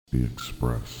The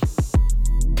Express.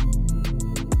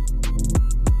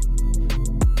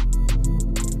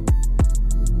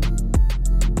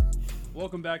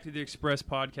 Welcome back to the Express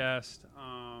podcast.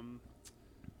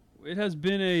 It has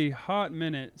been a hot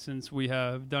minute since we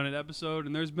have done an episode,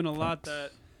 and there's been a lot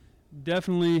that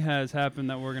definitely has happened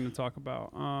that we're going to talk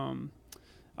about.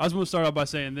 I just want to start out by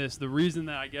saying this. The reason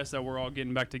that I guess that we're all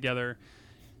getting back together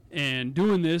and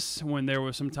doing this when there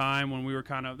was some time when we were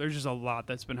there's just a lot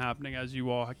that's been happening, as you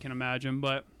all can imagine,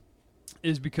 but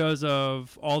is because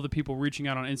of all the people reaching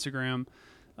out on Instagram.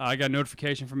 I got a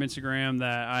notification from Instagram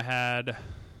that I had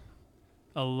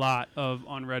a lot of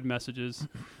unread messages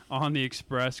on the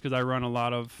Express because I run a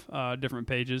lot of different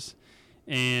pages.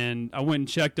 And I went and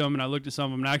checked them, and I looked at some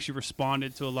of them, and I actually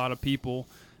responded to a lot of people.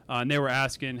 And they were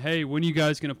asking, hey, when are you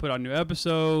guys going to put out new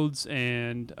episodes?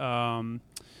 And,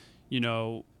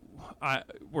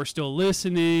 we're still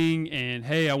listening. And,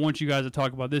 hey, I want you guys to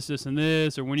talk about this, this, and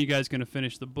this. Or when are you guys going to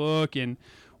finish the book? And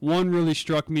one really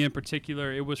struck me in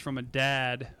particular. It was from a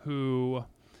dad who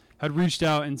had reached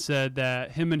out and said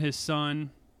that him and his son,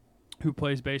 who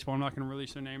plays baseball, I'm not going to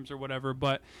release their names or whatever,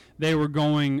 but they were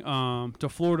going to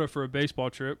Florida for a baseball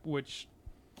trip, which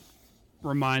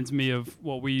reminds me of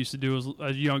what we used to do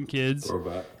as young kids.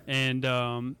 Throwback.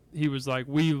 And he was like,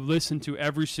 we listened to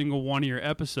every single one of your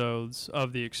episodes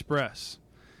of The Express.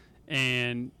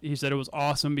 And he said it was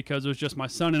awesome because it was just my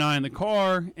son and I in the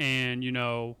car, and,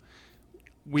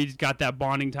 we got that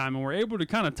bonding time, and we're able to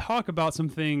kind of talk about some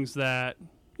things that,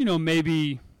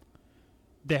 maybe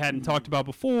they hadn't talked about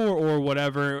before or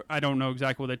whatever. I don't know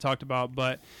exactly what they talked about,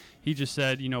 but he just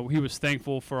said, he was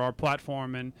thankful for our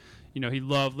platform, and, he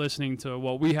loved listening to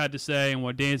what we had to say and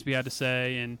what Dansby had to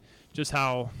say, and just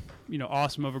how,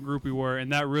 awesome of a group we were.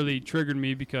 And that really triggered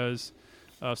me because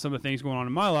of some of the things going on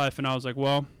in my life. And I was like,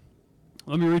 well,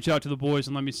 let me reach out to the boys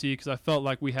and let me see, because I felt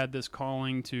like we had this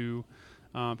calling to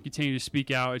continue to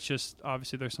speak out. It's just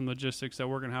obviously there's some logistics that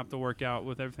we're going to have to work out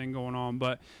with everything going on.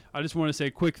 But I just want to say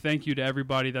a quick thank you to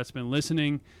everybody that's been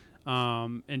listening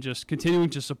and just continuing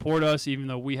to support us, even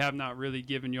though we have not really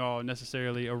given y'all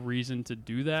necessarily a reason to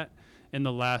do that in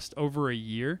the last over a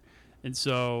year. And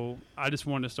so I just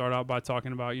wanted to start out by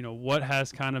talking about, what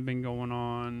has kind of been going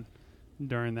on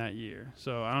during that year.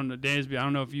 So I don't know, Dansby, I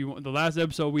don't know if the last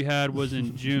episode we had was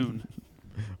in June.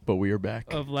 But we are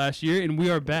back. Of last year, and we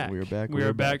are back. We are back. We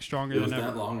are back stronger than ever. It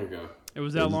was that long ago. It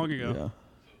was that long ago. Yeah.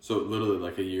 So literally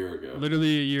like a year ago.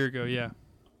 Literally a year ago, yeah.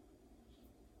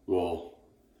 Well,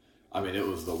 I mean, it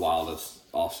was the wildest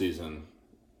off season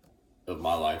of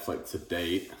my life, like to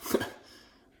date.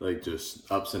 Like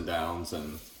just ups and downs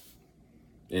and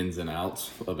ins and outs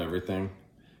of everything.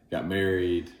 Got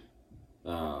married,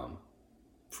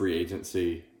 free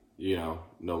agency, no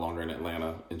longer in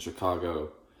Atlanta, in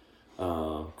Chicago.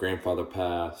 Grandfather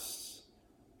passed,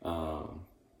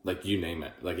 like you name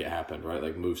it, like it happened, right?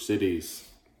 Like moved cities,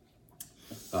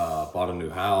 bought a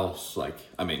new house,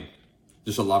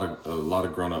 just a lot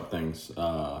of grown up things.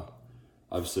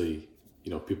 Obviously,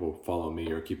 people follow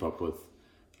me or keep up with,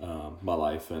 my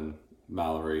life, and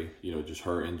Mallory, just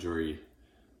her injury,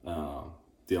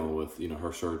 dealing with,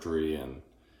 her surgery and,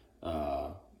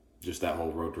 just that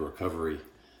whole road to recovery.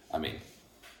 I mean,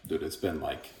 dude, it's been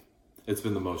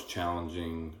the most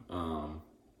challenging,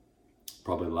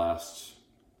 probably last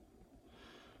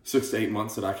 6 to 8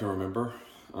 months that I can remember.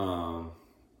 And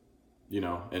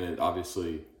it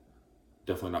obviously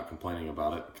definitely not complaining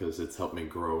about it because it's helped me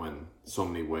grow in so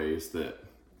many ways that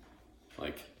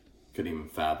couldn't even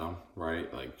fathom,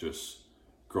 right? Like just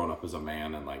growing up as a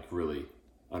man and really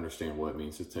understand what it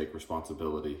means to take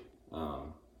responsibility,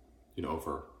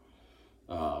 over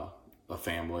a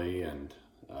family and,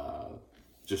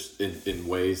 just in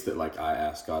ways that I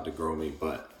asked God to grow me,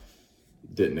 but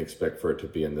didn't expect for it to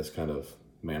be in this kind of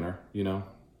manner,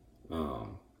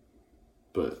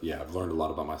 but yeah, I've learned a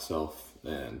lot about myself,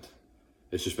 and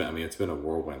it's just been, it's been a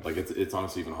whirlwind. It's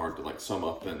honestly even hard to sum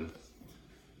up in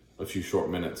a few short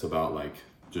minutes about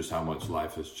just how much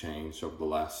life has changed over the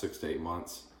last 6 to 8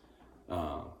 months.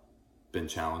 Been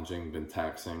challenging, been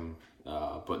taxing,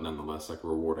 but nonetheless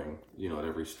rewarding, at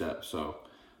every step. So,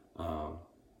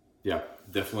 yeah,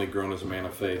 definitely grown as a man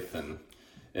of faith and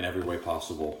in every way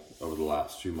possible over the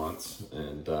last few months.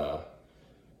 And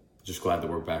just glad that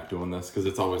we're back doing this because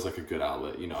it's always a good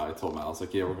outlet. I told Mal, I was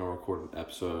like, yeah, we're going to record an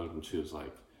episode. And she was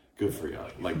like, good for y'all.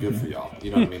 Good for y'all.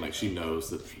 You know what I mean? She knows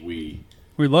that we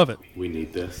love it. We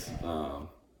need this.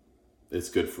 It's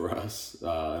good for us in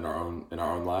our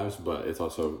own lives, but it's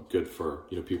also good for,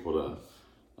 people to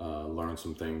learn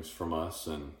some things from us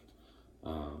and,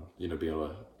 be able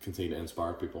to continue to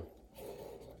inspire people.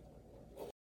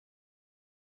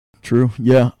 True.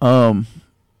 Yeah.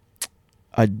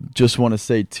 I just want to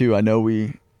say, too, I know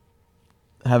we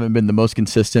haven't been the most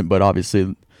consistent, but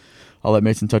obviously I'll let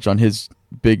Mason touch on his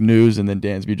big news, and then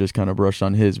Dansby just kind of brushed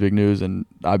on his big news, and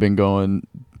I've been going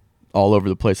all over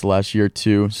the place the last year,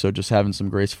 too, so just having some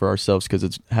grace for ourselves because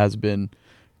it has been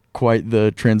quite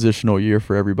the transitional year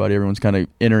for everybody. Everyone's kind of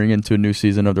entering into a new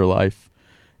season of their life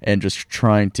and just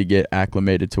trying to get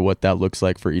acclimated to what that looks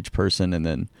like for each person, and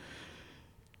then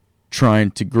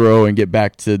trying to grow and get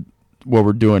back to what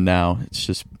we're doing now. It's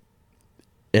just,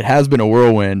 it has been a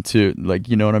whirlwind too. Like,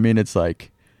 you know what I mean? It's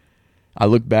like, I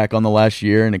look back on the last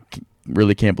year and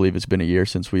really can't believe it's been a year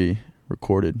since we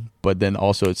recorded. But then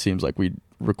also it seems like we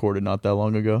recorded not that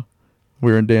long ago.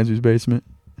 We were in Dansby's basement.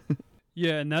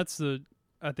 Yeah, and that's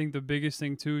I think the biggest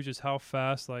thing too is just how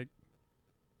fast like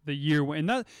the year went. And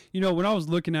that, when I was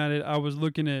looking at it, I was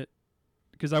looking at,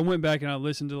 because I went back and I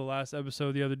listened to the last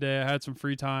episode the other day. I had some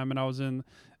free time and I was in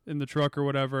the truck or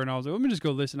whatever, and I was like, let me just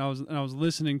go listen. I was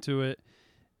listening to it,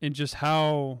 and just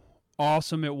how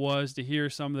awesome it was to hear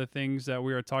some of the things that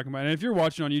we were talking about. And if you're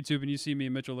watching on YouTube and you see me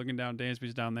and Mitchell looking down,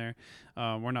 Dansby's down there.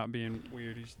 We're not being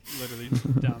weird. He's literally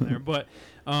down there. But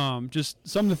just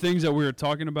some of the things that we were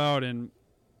talking about, and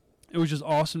it was just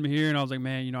awesome to hear. And I was like,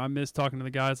 man, I miss talking to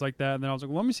the guys like that. And then I was like,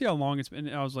 well, let me see how long it's been.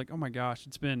 And I was like, oh my gosh,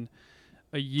 it's been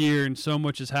a year and so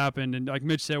much has happened. And like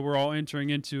Mitch said, we're all entering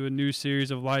into a new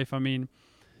series of life. I mean,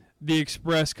 the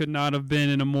Express could not have been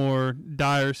in a more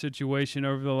dire situation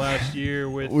over the last year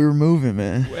with we were moving,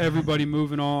 man. Everybody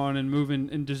moving on and moving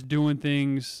and just doing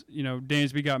things.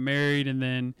 Dansby got married, and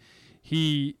then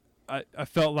I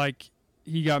felt like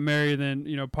he got married, and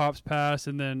then, Pops passed,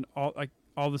 and then all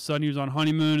of a sudden he was on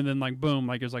honeymoon, and then like boom,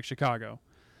 like it was like Chicago.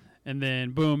 And then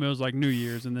boom, it was like New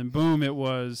Year's, and then boom, it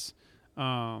was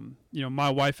my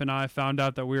wife and I found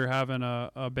out that we were having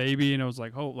a baby, and it was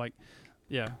like, oh, like,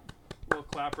 yeah. Little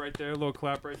clap right there.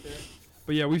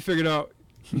 But yeah, we figured out,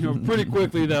 pretty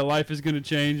quickly that life is going to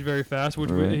change very fast, which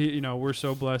we're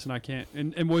so blessed, and I can't.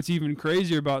 And what's even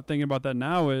crazier about thinking about that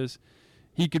now is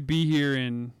he could be here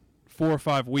in 4 or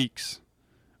 5 weeks,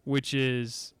 which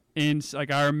is like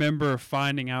I remember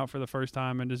finding out for the first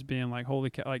time and just being like, holy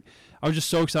cow! Like I was just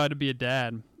so excited to be a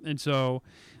dad, and so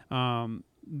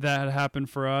that happened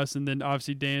for us. And then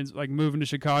obviously Dan's like moving to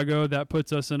Chicago. That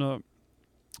puts us in a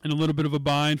little bit of a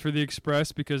bind for the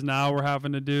Express, because now we're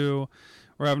having to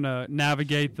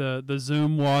navigate the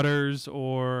Zoom waters,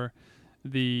 or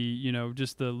the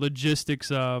just the logistics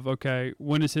of, okay,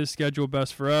 when is his schedule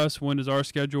best for us, when does our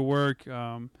schedule work.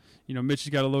 Mitch has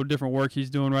got a little different work he's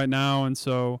doing right now, and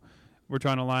so we're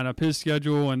trying to line up his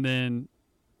schedule, and then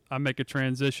I make a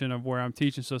transition of where I'm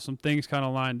teaching, so some things kind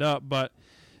of lined up. But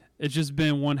it's just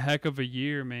been one heck of a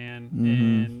year, man.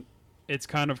 And it's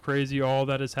kind of crazy all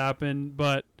that has happened,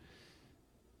 but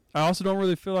I also don't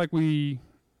really feel like we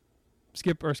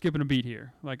skipping a beat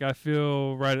here. Like I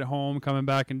feel right at home coming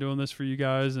back and doing this for you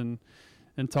guys and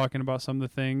talking about some of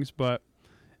the things, but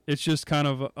it's just kind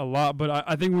of a lot. But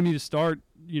I think we need to start,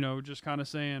 just kind of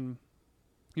saying,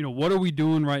 what are we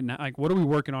doing right now? Like, what are we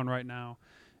working on right now?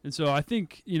 And so I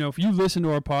think, if you listen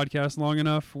to our podcast long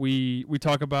enough, we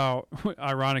talk about,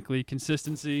 ironically,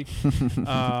 consistency.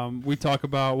 We talk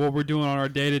about what we're doing on our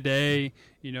day-to-day.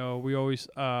 We always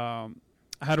I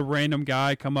had a random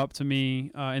guy come up to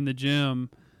me in the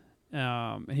gym,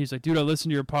 and he's like, dude, I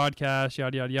listened to your podcast,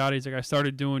 yada, yada, yada. He's like, I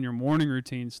started doing your morning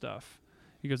routine stuff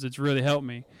because it's really helped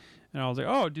me. And I was like,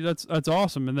 oh, dude, that's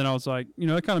awesome. And then I was like,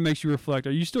 that kind of makes you reflect.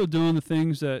 Are you still doing the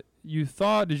things that you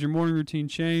thought? Did your morning routine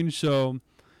change? So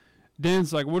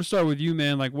Dan's like, we'll start with you,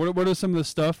 man. Like, what are some of the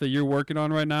stuff that you're working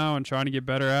on right now and trying to get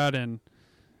better at, and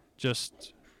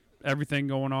just everything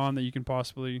going on that you can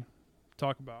possibly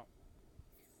talk about?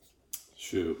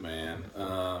 Shoot, man.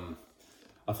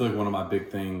 I feel like one of my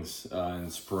big things in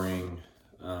spring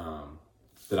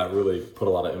that I really put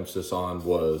a lot of emphasis on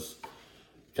was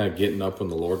kind of getting up when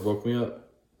the Lord woke me up.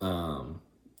 And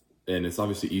it's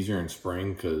obviously easier in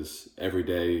spring because every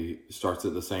day starts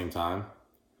at the same time.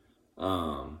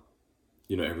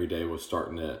 Every day was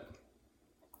starting at,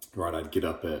 right, I'd get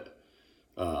up at,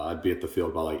 I'd be at the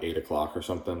field by like 8 o'clock or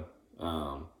something.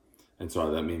 And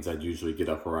so that means I'd usually get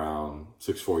up around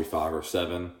 6:45 or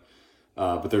 7.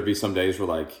 But there'd be some days where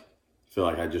like, I feel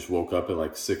like I just woke up at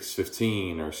like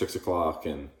 6:15 or 6 o'clock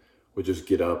and would just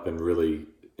get up and really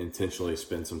intentionally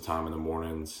spend some time in the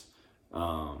mornings,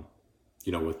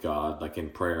 with God, like in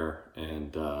prayer,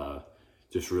 and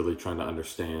just really trying to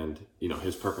understand,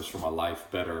 his purpose for my life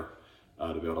better,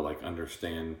 to be able to like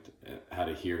understand how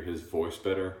to hear his voice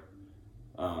better.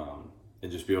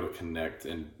 And just be able to connect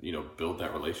and, build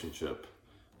that relationship.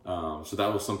 So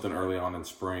that was something early on in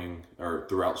spring, or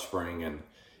throughout spring and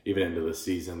even into the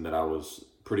season, that I was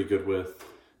pretty good with.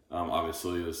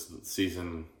 Obviously, this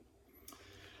season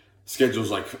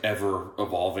schedule's like ever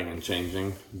evolving and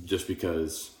changing just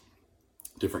because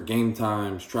different game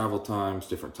times, travel times,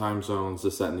 different time zones,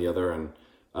 this, that, and the other. And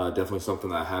definitely something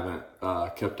that I haven't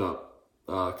kept up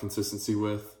consistency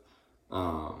with.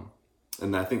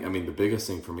 And I think, I mean, the biggest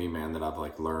thing for me, man, that I've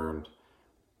like learned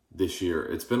this year,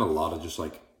 it's been a lot of just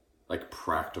like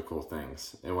practical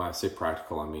things. And when I say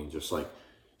practical, I mean just like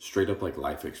straight up like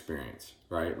life experience,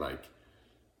 right? Like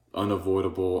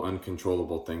unavoidable,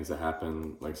 uncontrollable things that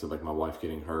happen. Like I said, like my wife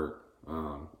getting hurt.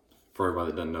 For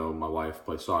everybody that doesn't know, my wife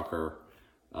plays soccer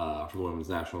for the women's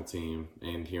national team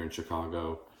and here in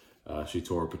Chicago. She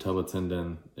tore a patella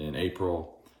tendon in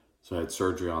April. So I had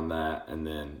surgery on that. And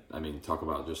then, I mean, talk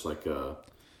about just like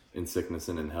in sickness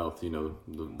and in health, you know,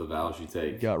 the vows you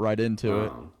take. Got right into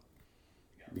it.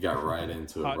 You got right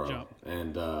into it, bro. Jump.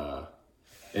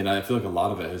 And I feel like a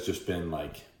lot of it has just been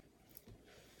like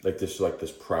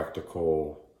this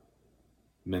practical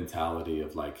mentality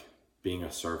of like being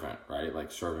a servant, right?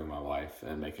 Like serving my wife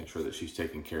and making sure that she's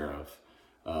taken care of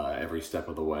every step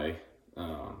of the way,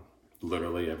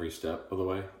 literally every step of the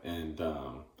way. And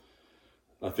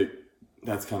I think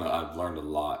that's kind of, I've learned a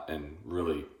lot and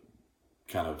really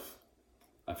kind of,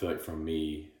 I feel like for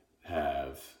me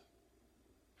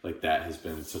that has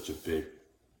been such a big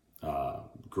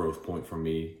growth point for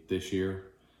me this year.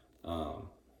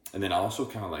 And then I also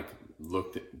kind of like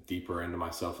looked deeper into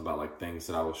myself about like things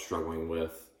that I was struggling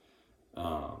with,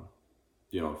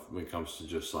 you know, when it comes to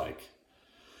just like,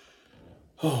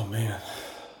 oh man,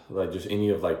 like just any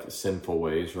of like sinful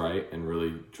ways, right? And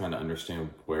really trying to understand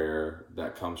where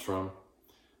that comes from.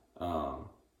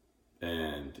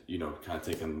 And, you know, kind of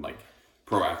taking like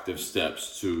proactive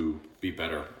steps to be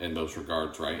better in those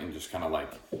regards, right? And just kind of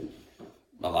like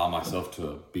allow myself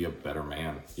to be a better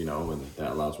man, you know, and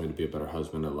that allows me to be a better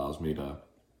husband. It allows me to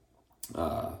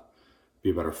be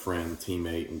a better friend,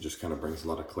 teammate, and just kind of brings a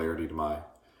lot of clarity to my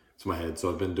head.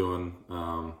 So I've been doing,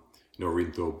 you know,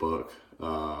 reading through a book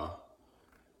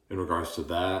in regards to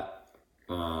that.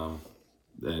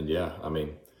 And yeah, I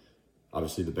mean,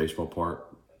 obviously the baseball part,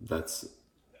 that's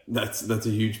a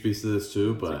huge piece of this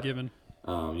too. But it's a given.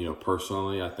 You know,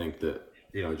 personally, I think that,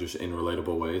 you know, just in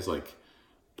relatable ways, like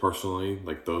personally,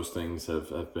 like those things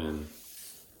have been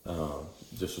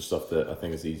just the stuff that I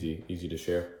think is easy to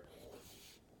share.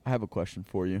 I have a question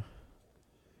for you.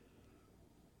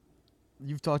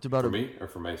 You've talked about for me or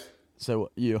for Mace? So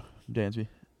you, Dansby,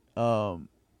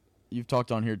 you've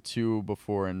talked on here too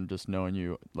before, and just knowing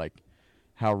you, like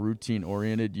how routine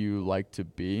oriented you like to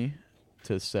be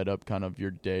to set up kind of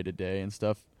your day to day and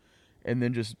stuff, and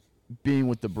then just being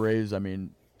with the Braves. I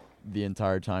mean, the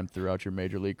entire time throughout your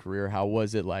major league career, how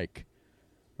was it like,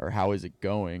 or how is it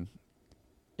going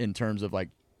in terms of like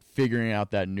figuring out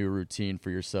that new routine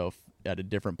for yourself at a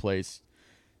different place?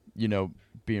 You know,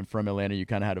 being from Atlanta, you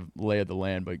kind of had a lay of the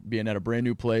land, but being at a brand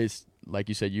new place, like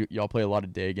you said, y'all play a lot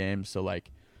of day games. So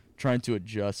like trying to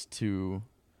adjust to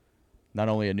not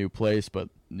only a new place, but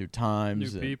new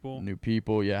times, new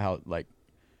people. Yeah.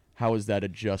 How has that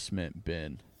adjustment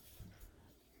been?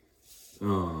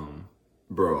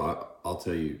 Bro, I'll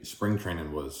tell you, spring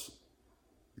training was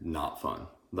not fun.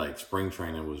 Like spring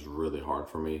training was really hard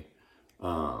for me.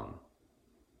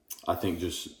 I think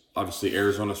just obviously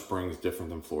Arizona spring is different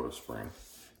than Florida spring.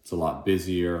 It's a lot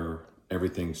busier.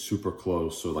 Everything's super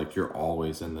close. So like you're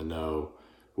always in the know,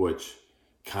 which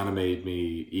kind of made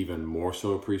me even more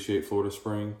so appreciate Florida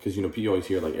spring. Cause you know, you always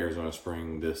hear like Arizona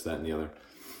spring, this, that, and the other.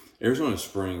 Arizona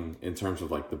spring in terms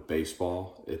of like the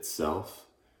baseball itself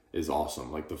is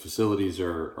awesome. Like the facilities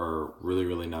are really,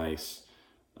 really nice.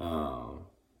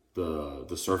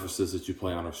 The surfaces that you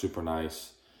play on are super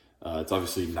nice. It's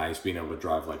obviously nice being able to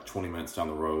drive like 20 minutes down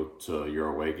the road to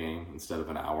your away game instead of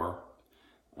an hour,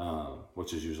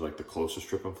 which is usually like the closest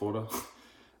trip in Florida.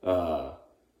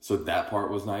 So that part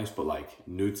was nice, but like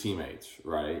new teammates,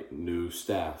 right? New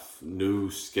staff, new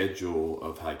schedule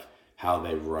of like how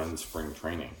they run spring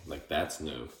training. Like that's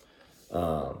new.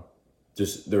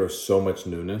 Just there was so much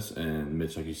newness, and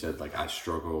Mitch, like you said, like I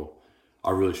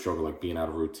really struggle like being out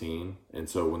of routine. And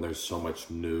so when there's so much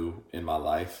new in my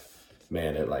life,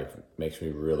 man, it like makes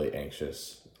me really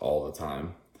anxious all the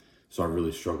time. So I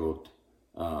really struggled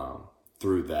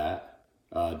through that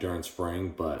during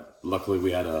spring, but luckily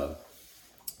we had a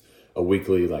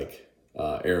weekly like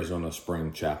Arizona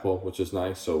spring chapel, which is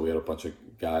nice. So we had a bunch of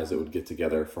guys that would get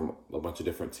together from a bunch of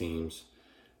different teams,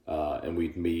 and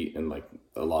we'd meet, and like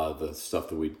a lot of the stuff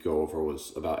that we'd go over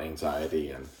was about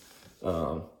anxiety, and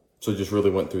so just really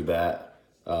went through that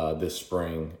this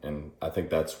spring, and I think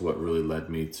that's what really led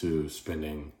me to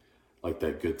spending like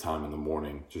that good time in the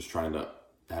morning, just trying to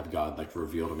have God like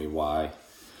reveal to me why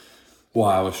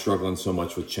I was struggling so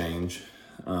much with change.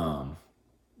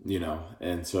 You know,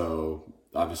 and so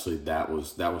obviously that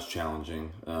was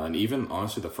challenging. And even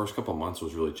honestly, the first couple of months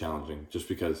was really challenging just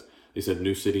because they said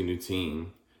new city, new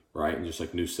team, right? And just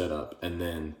like new setup. And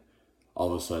then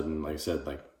all of a sudden, like I said,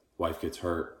 like wife gets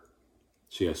hurt.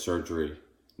 She has surgery.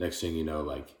 Next thing you know,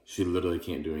 like she literally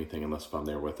can't do anything unless if I'm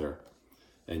there with her.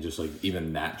 And just like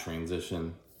even that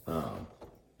transition,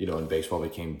 you know, in baseball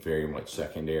became very much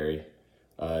secondary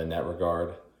in that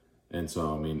regard. And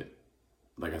so, I mean,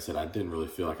 like I said, I didn't really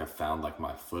feel like I found like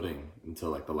my footing until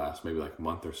like the last maybe like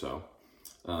month or so.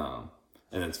 And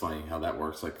it's funny how that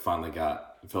works. Like finally I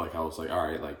feel like I was like, all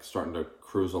right, like starting to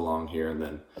cruise along here. And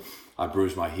then I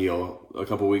bruised my heel a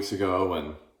couple weeks ago.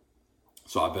 And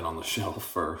so I've been on the shelf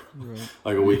for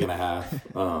like a week and a half,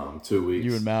 2 weeks.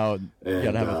 You and Mao, you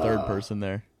got to have a third person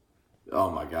there.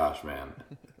 Oh my gosh, man.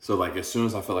 So like as soon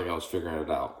as I felt like I was figuring it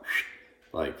out,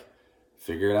 like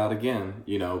figure it out again,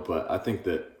 you know, but I think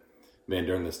that, man,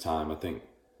 during this time, I think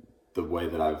the way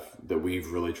that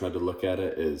we've really tried to look at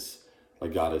it is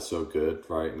like God is so good,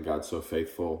 right? And God's so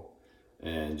faithful.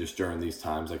 And just during these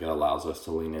times, like it allows us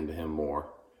to lean into him more.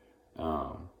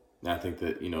 And I think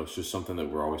that, you know, it's just something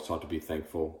that we're always taught to be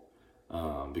thankful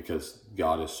because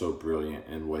God is so brilliant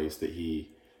in ways that he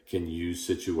can use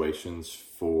situations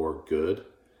for good.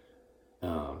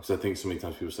 Because I think so many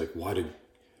times people say, like,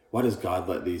 why does God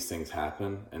let these things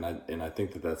happen? And I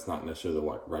think that that's not necessarily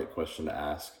the right question to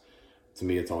ask. To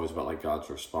me, it's always about like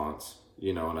God's response,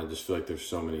 you know, and I just feel like there's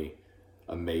so many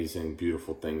amazing,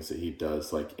 beautiful things that he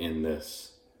does like in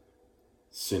this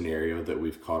scenario that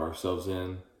we've caught ourselves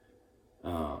in,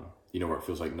 you know, where it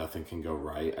feels like nothing can go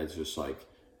right. I just like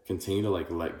continue to like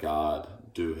let God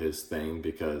do his thing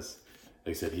because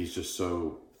like I said, he's just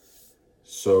so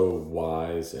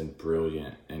wise and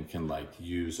brilliant and can like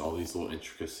use all these little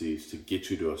intricacies to get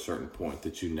you to a certain point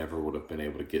that you never would have been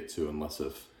able to get to unless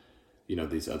if, you know,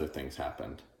 these other things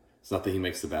happened. It's not that he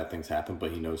makes the bad things happen,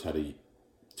 but he knows how to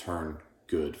turn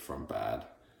good from bad.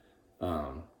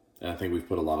 And I think we've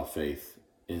put a lot of faith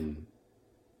in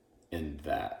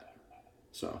that.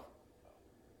 So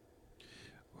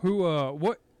Who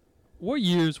what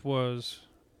years was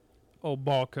old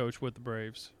ball coach with the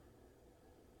Braves?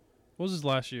 What was his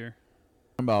last year?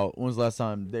 About when was the last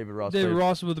time David Ross David played,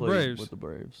 Ross with the played Braves. with the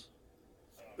Braves?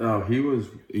 Oh, he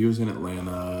was in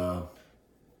Atlanta.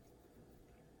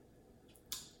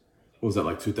 What was that,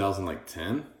 like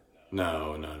 2010?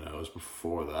 No, it was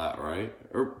before that, right?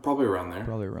 Or probably around there.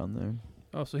 Probably around there.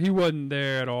 Oh, so he wasn't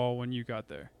there at all when you got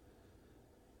there.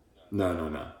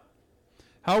 No.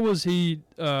 How was he?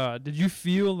 Did you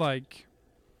feel like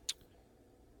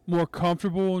more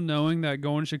comfortable knowing that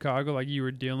going to Chicago, like you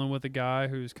were dealing with a guy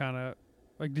who's kind of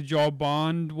like, did y'all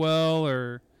bond well?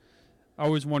 Or I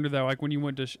always wonder that, like when you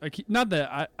went to, not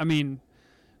that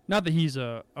not that he's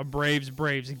a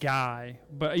Braves guy,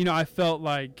 but you know, I felt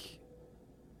like,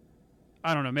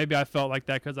 I don't know, maybe I felt like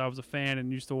that because I was a fan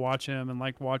and used to watch him and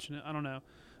liked watching it. I don't know.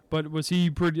 But was he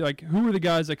pretty, like, who were the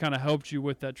guys that kind of helped you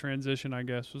with that transition, I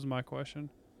guess, was my question.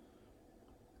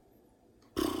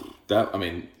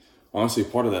 Honestly,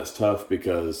 part of that's tough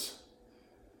because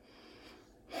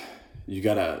you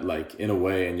gotta, like, in a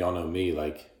way, and y'all know me,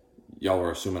 like, y'all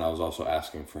were assuming I was also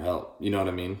asking for help. You know what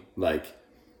I mean? Like,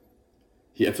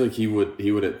 I feel like he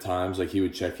would at times, like, he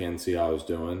would check in, see how I was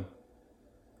doing.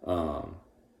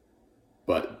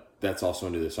 But that's also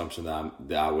under the assumption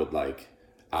that I would, like,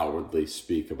 outwardly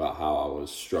speak about how I was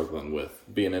struggling with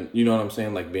being in, you know what I'm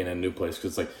saying? Like, being in a new place.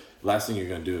 Because, like, the last thing you're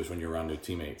going to do is when you're around new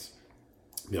teammates,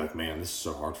 be like, man, this is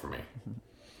so hard for me.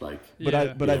 Like, but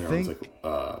I think like,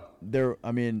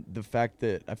 the fact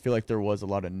that I feel like there was a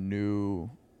lot of new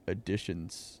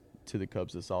additions to the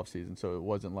Cubs this offseason, so it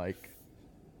wasn't like,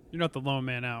 you're not the lone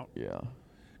man out. Yeah.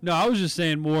 No, I was just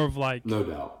saying more of like, no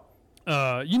doubt.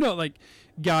 You know, like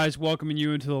guys welcoming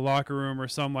you into the locker room or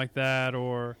something like that,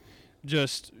 or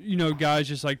just, you know, guys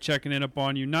just like checking in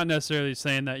upon you, not necessarily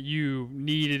saying that you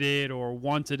needed it or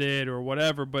wanted it or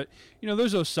whatever, but, you know,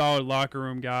 there's those solid locker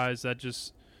room guys that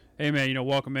just, hey man, you know,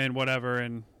 welcome in, whatever.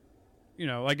 And, you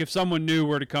know, like if someone new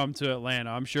were to come to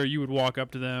Atlanta, I'm sure you would walk up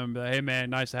to them and be like, hey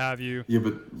man, nice to have you. Yeah,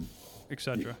 but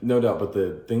etc. No doubt. But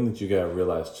the thing that you gotta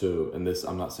realize too, and this,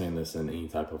 I'm not saying this in any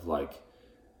type of like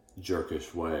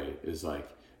jerkish way, is like,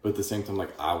 but at the same time,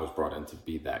 like I was brought in to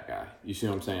be that guy. You see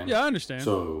what I'm saying? Yeah, I understand.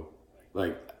 So,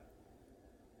 like,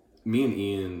 me and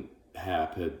Ian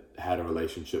Happ had a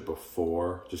relationship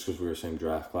before, just because we were same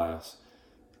draft class.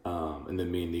 And then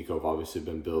me and Nico have obviously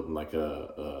been building like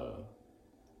a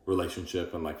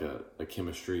relationship and like a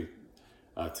chemistry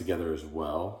together as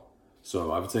well.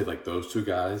 So I would say like those two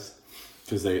guys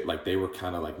because they were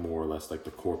kind of like more or less like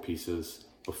the core pieces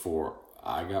before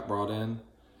I got brought in.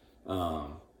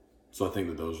 So I think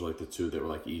that those were like the two that were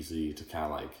like easy to kind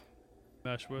of like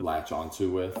mesh with, latch onto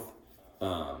with.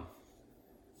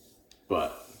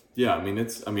 But yeah, I mean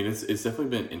it's definitely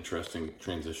been an interesting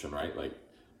transition, right? Like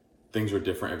things are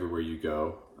different everywhere you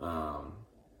go.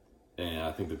 And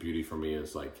I think the beauty for me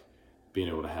is like being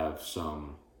able to have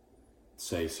some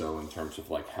say so in terms of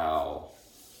like how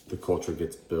the culture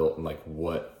gets built and like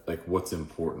what's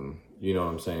important, you know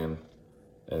what I'm saying?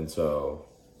 And so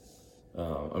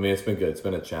I mean it's been good. It's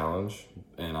been a challenge,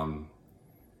 and I'm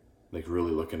like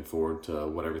really looking forward to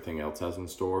what everything else has in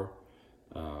store.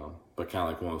 But kind of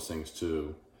like one of those things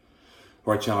too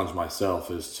where I challenge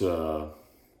myself is to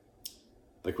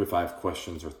like if I have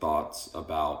questions or thoughts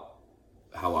about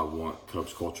how I want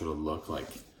Cubs culture to look, like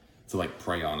to like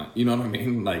pray on it, you know what I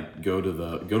mean? Like go to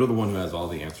the one who has all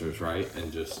the answers, right?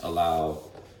 And just allow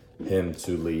him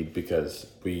to lead, because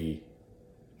we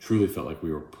truly felt like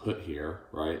we were put here,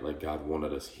 right? Like God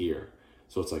wanted us here.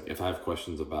 So it's like if I have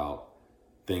questions about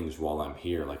things while I'm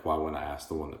here, like why wouldn't I ask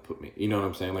the one that put me, you know what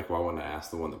I'm saying? Like why wouldn't I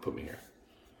ask the one that put me here?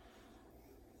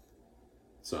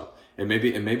 So and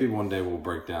maybe one day we'll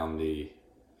break down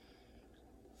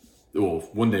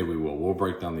one day we'll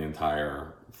break down the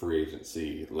entire free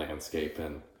agency landscape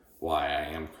and why I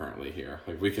am currently here.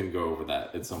 Like we can go over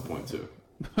that at some point too.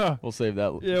 We'll save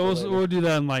that. Yeah, we'll do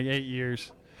that in like 8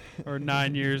 years or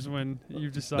 9 years when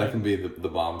you've decided. That can be the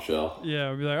bombshell. Yeah,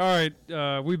 we'll be like, all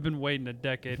right, we've been waiting a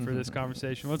decade for this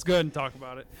conversation. Let's go ahead and talk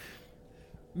about it.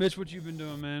 Mitch, what you been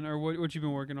doing, man? Or what you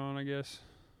been working on, I guess?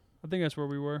 I think that's where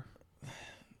we were.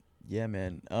 Yeah,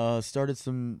 man. Started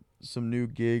some new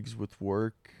gigs with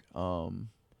work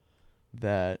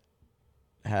that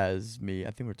has me. I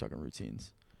think we're talking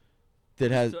routines. That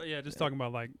has just talking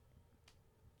about like.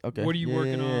 Okay. What are you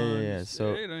working on? Yeah.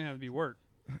 So it don't even have to be work.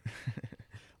 I'm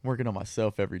working on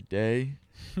myself every day.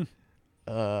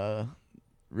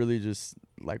 Really just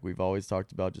like we've always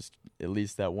talked about, just at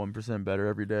least that 1% better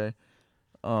every day.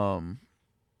 And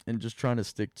just trying to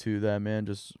stick to that, man.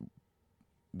 Just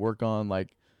work on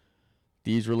like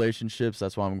these relationships.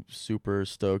 That's why I'm super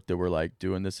stoked that we're like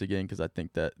doing this again, because I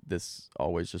think that this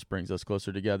always just brings us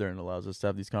closer together and allows us to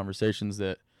have these conversations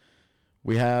that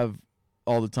we have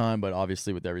all the time. But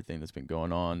obviously with everything that's been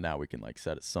going on, now we can like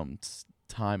set some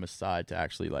time aside to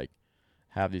actually like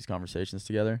have these conversations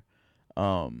together.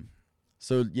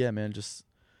 So yeah, man, just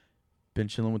been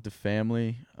chilling with the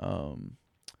family,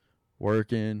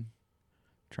 working,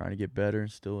 trying to get better,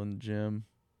 still in the gym,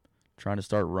 trying to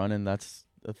start running. That's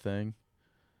a thing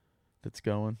that's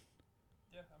going.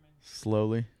 Yeah, I mean,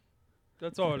 slowly.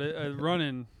 That's all it is.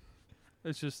 Running,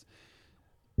 it's just,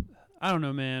 I don't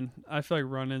know, man. I feel like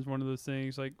running is one of those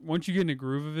things. Like once you get in the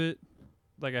groove of it,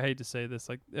 like I hate to say this,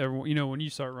 like everyone, you know, when you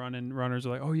start running, runners are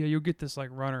like, oh yeah, you'll get this like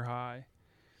runner high.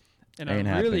 And Ain't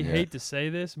I really happened yet. hate to say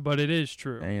this, but it is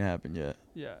true. Ain't happened yet.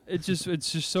 Yeah, it's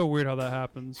just so weird how that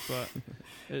happens, but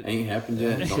Ain't happened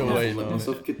yet. Yeah, Don't sure have way, to let no.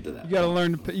 myself get to that. you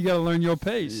gotta learn your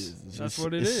pace. That's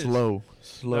what it it's is. Slow.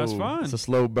 That's fine. It's a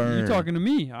slow burn. You talking to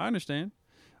me? I understand.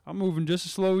 I'm moving just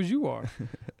as slow as you are,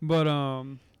 but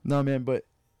No, man, but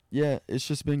yeah, it's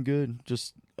just been good.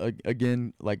 Just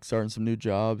again, like starting some new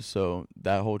jobs. So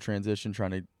that whole transition,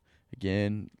 trying to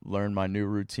again learn my new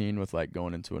routine with like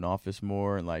going into an office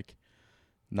more and like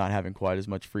not having quite as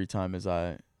much free time as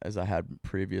I had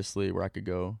previously, where I could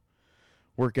go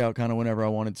work out kind of whenever I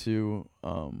wanted to.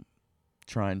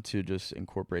 Trying to just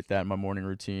incorporate that in my morning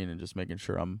routine and just making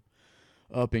sure I'm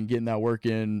up and getting that work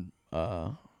in,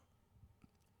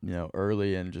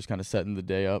 early, and just kind of setting the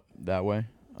day up that way.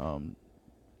 But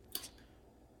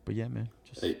yeah, man.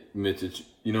 Hey, Mitch,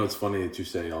 it's funny that you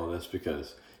say all this,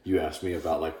 because you asked me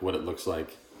about like what it looks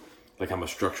like. Like I'm a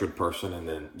structured person, and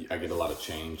then I get a lot of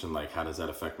change, and like how does that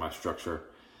affect my structure?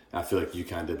 And I feel like you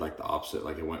kind of did like the opposite.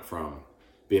 Like it went from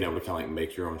being able to kind of like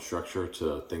make your own structure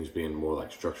to things being more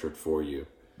like structured for you.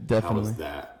 Definitely. How has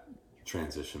that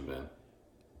transition been?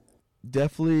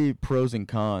 Definitely pros and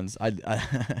cons. I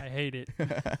hate it.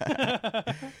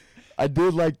 I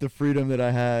did like the freedom that I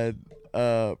had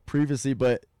previously,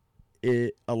 but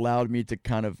it allowed me to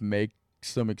kind of make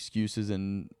some excuses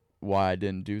and why I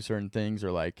didn't do certain things,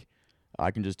 or like I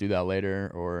can just do that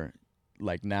later, or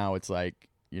like now it's like,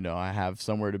 I have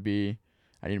somewhere to be.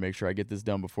 I need to make sure I get this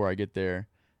done before I get there,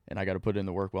 and I got to put in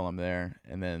the work while I'm there,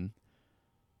 and then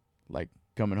like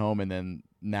coming home, and then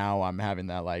now I'm having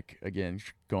that like again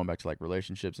going back to like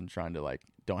relationships and trying to like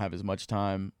don't have as much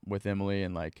time with Emily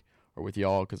and like or with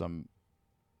y'all, because I'm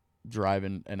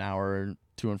driving an hour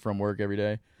to and from work every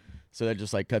day, so that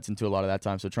just like cuts into a lot of that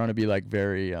time. So trying to be like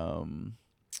very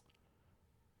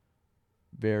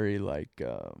very like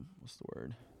what's the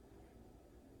word?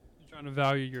 You're trying to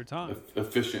value your time.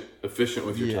 Efficient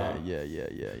with your time.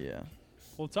 Yeah.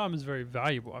 Well, time is very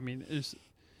valuable. I mean, it's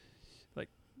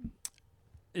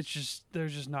just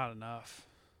there's just not enough.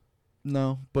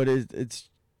 No, but it's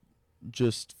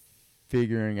just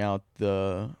figuring out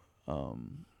the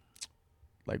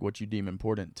like what you deem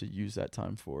important to use that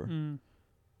time for,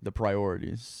 the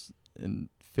priorities, and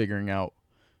figuring out,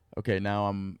 okay, now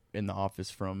I'm in the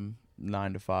office from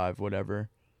 9 to 5, whatever,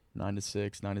 9 to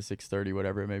 6, 9 to 6:30,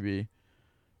 whatever it may be.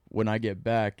 When I get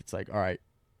back, it's like, all right,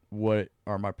 what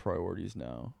are my priorities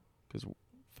now? Because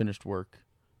finished work,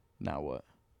 now what?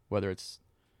 Whether it's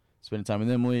spending time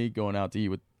with Emily, going out to eat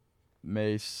with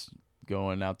Mace,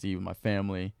 going out to eat with my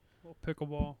family.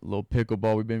 Pickleball. A little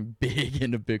pickleball. We've been big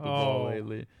into pickleball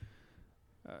lately.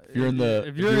 If you're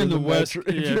in the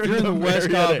West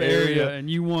Cobb area and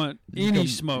you want any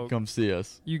smoke, come see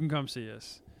us. You can come see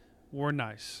us. We're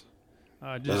nice.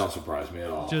 That don't surprise me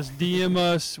at all. Just DM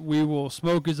us. We will.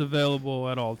 Smoke is available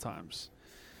at all times.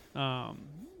 But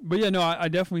yeah, no, I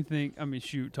definitely think. I mean,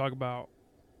 shoot, talk about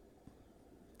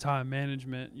time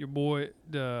management. Your boy,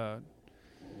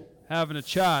 having a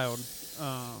child.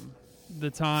 The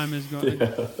time is going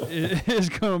is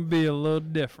going to be a little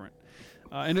different,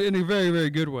 in a very, very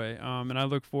good way. And I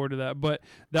look forward to that. But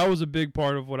that was a big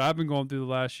part of what I've been going through the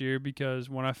last year, because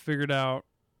when I figured out,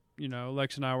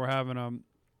 Lex and I were having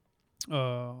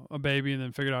a baby, and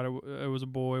then figured out it was a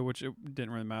boy, which it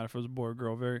didn't really matter if it was a boy or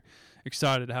girl. Very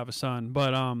excited to have a son,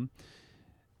 but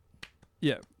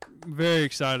yeah, very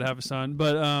excited to have a son.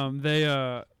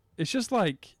 But it's just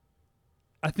like,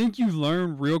 I think you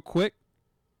learn real quick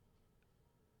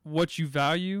what you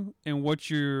value and what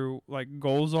your like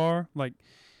goals are. Like,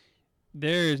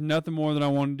 there is nothing more that I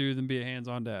want to do than be a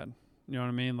hands-on dad. You know what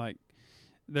I mean? Like,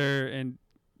 and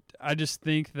I just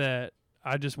think that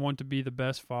I just want to be the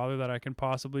best father that I can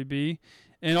possibly be.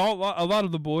 And a lot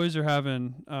of the boys are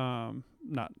having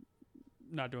not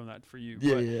doing that for you,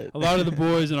 but a lot of the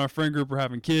boys in our friend group are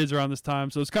having kids around this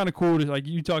time. So it's kind of cool to, like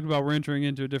you talked about, we're entering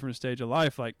into a different stage of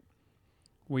life. Like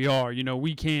we are,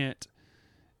 we can't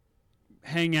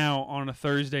hang out on a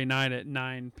Thursday night at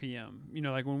 9 p.m.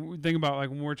 Like when we think about, like,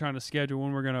 when we're trying to schedule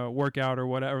when we're going to work out or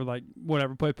whatever, play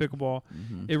pickleball,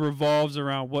 it revolves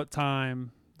around what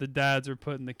time the dads are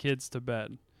putting the kids to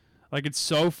bed. Like, it's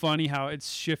so funny how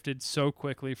it's shifted so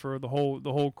quickly for the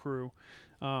whole crew,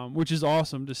 which is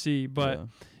awesome to see. But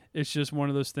it's just one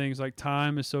of those things, like,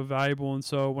 time is so valuable. And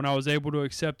so when I was able to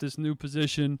accept this new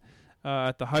position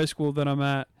at the high school that I'm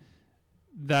at,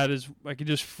 that is, like, it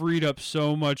just freed up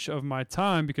so much of my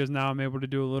time, because now I'm able to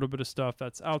do a little bit of stuff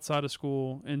that's outside of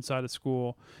school, inside of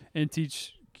school, and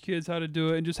teach kids how to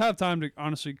do it, and just have time to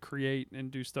honestly create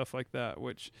and do stuff like that.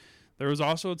 Which there was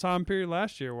also a time period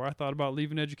last year where I thought about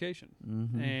leaving education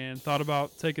and thought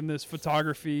about taking this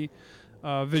photography,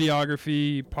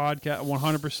 videography, podcast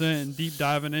 100% and deep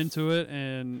diving into it.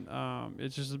 And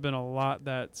it's just been a lot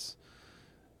that's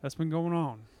been going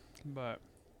on, but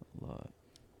a lot.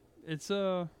 It's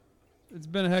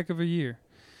been a heck of a year.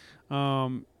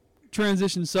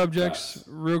 Transition subjects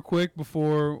real quick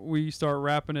before we start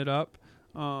wrapping it up.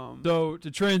 So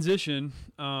to transition,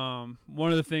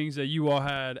 one of the things that you all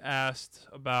had asked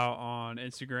about on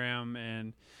Instagram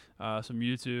and some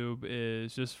YouTube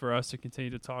is just for us to continue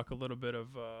to talk a little bit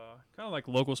of kind of like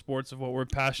local sports, of what we're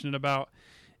passionate about,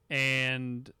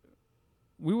 and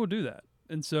we will do that.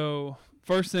 And so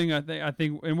first thing I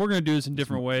think, and we're going to do this in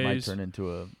different ways. Might turn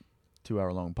into a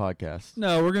 2-hour-long podcast.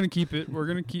 No, we're going to keep it. We're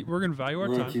going to value our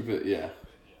time. We're going to keep it, yeah.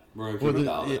 We're going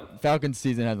to keep it Falcons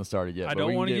season hasn't started yet. I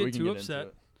don't want to get too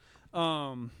upset.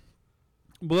 But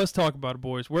let's talk about it,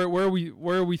 boys. Where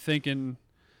are we thinking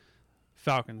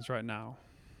Falcons right now?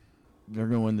 They're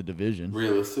going to win the division.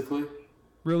 Realistically,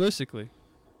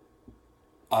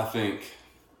 I think.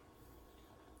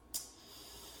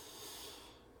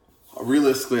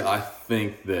 Realistically, I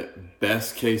think that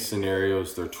best case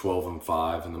scenarios they're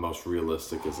 12-5, and the most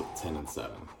realistic is 10-7.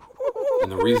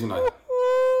 And the reason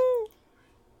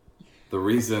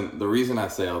I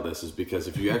say all this is because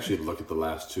if you actually look at the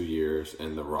last 2 years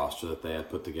and the roster that they had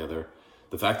put together,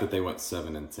 the fact that they went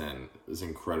 7-10 is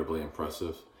incredibly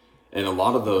impressive. And a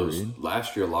lot of those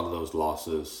last year, a lot of those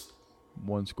losses,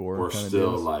 one score, were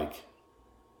still like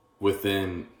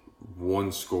within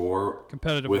one score,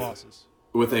 competitive losses.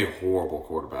 With a horrible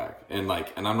quarterback. And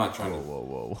I'm not trying to...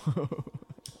 Whoa.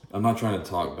 I'm not trying to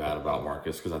talk bad about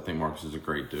Marcus, because I think Marcus is a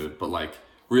great dude. But,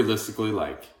 realistically,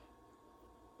 I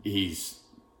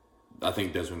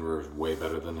think Desmond Ridder is way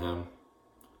better than him.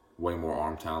 Way more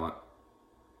arm talent.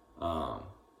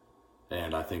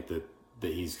 And I think that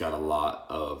he's got a lot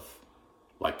of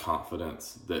like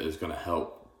confidence that is going to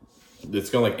help. It's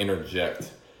going to like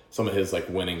interject some of his like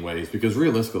winning ways, because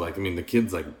realistically, like, I mean, the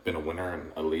kid's like been a winner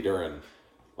and a leader, and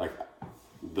like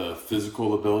the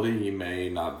physical ability, he may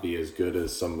not be as good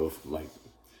as some of like,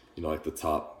 you know, like the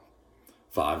top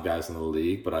 5 guys in the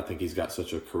league, but I think he's got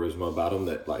such a charisma about him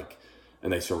that like,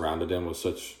 and they surrounded him with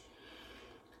such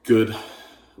good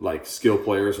like skill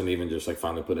players, and even just like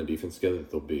finally putting a defense together,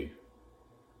 that they'll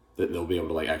be able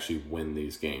to like actually win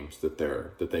these games that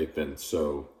they've been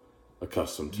so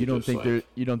accustomed to. You don't think like,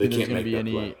 you don't think there's going to be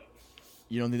any play.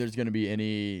 You don't think there's going to be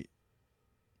any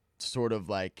sort of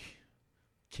like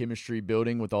chemistry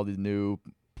building with all these new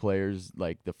players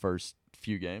like the first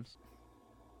few games?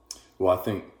 Well, I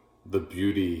think the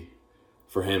beauty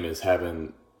for him is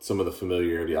having some of the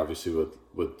familiarity, obviously,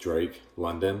 with Drake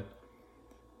London.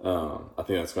 I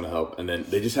think that's going to help. And then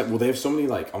they have so many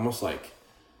like almost like,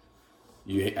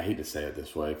 I hate to say it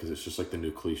this way because it's just like the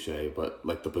new cliche, but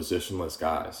like the positionless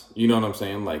guys. You know what I'm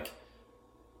saying? Like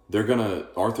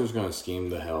Arthur's gonna scheme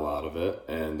the hell out of it,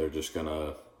 and they're just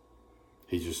gonna.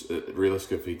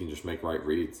 Realistically, if he can just make right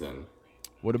reads, then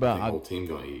what about the whole team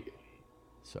gonna eat?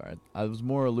 Sorry, I was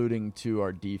more alluding to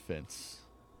our defense.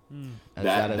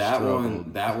 That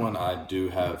one I do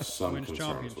have some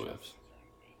concerns with.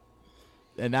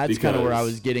 And that's kind of where I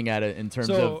was getting at it in terms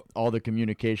of all the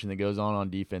communication that goes on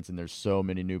defense, and there's so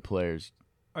many new players.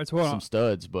 All right, so some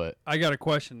studs, but I got a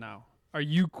question now. Are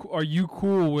you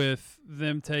cool with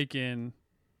them taking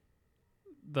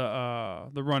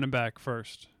the running back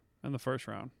first in the first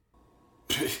round?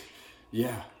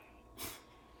 Yeah.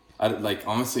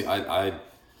 Honestly, I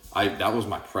that was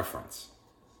my preference,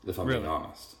 if I'm being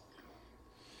honest.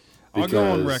 Because I'll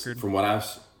go on record. From what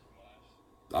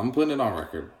I'm putting it on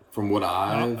record. From what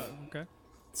I've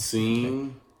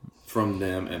seen from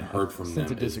them and heard from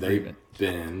them, is they've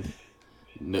been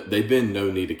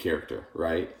no need a character,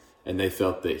 right? And they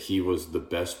felt that he was the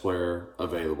best player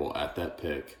available at that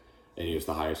pick, and he was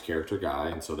the highest character guy,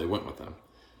 and so they went with him.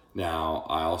 Now,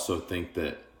 I also think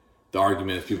that the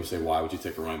argument is people say, why would you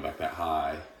take a running back that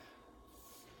high?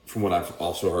 From what I've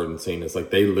also heard and seen, is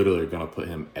like they literally are going to put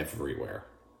him everywhere.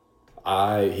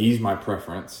 He's my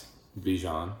preference,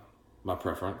 Bijan, my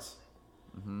preference,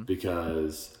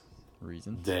 because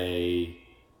reasons he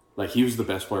was the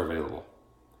best player available,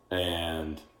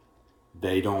 and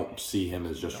they don't see him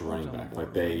as just a running back.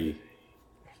 Like they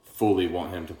fully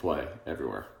want him to play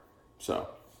everywhere. So,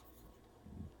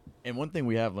 and one thing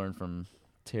we have learned from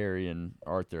Terry and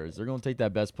Arthur is they're going to take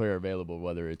that best player available,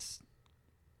 whether it's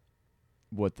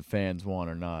what the fans want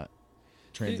or not.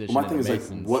 Transition. Well, my thing is like,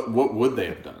 what would they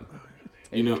have done?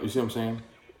 You see what I'm saying?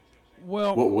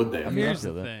 Well, what would they have done? Here's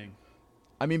the thing.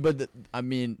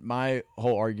 My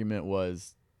whole argument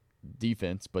was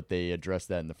defense, but they addressed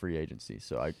that in the free agency.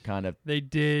 So they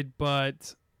did,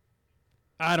 but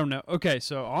I don't know. Okay,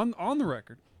 so on the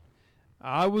record,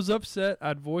 I was upset.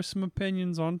 I'd voiced some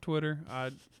opinions on Twitter.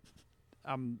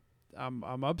 I'm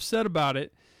upset about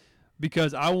it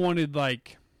because I wanted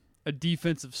like a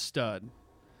defensive stud.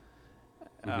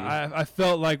 I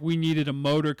felt like we needed a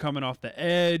motor coming off the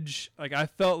edge. Like I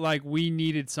felt like we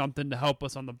needed something to help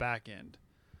us on the back end.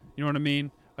 You know what I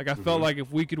mean? Like I felt like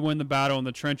if we could win the battle in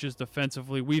the trenches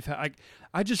defensively,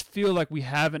 I just feel like we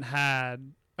haven't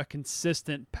had a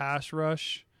consistent pass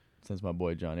rush since my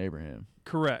boy John Abraham.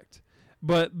 Correct.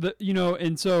 But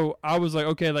and so I was like,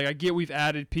 okay, like I get we've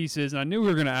added pieces, and I knew we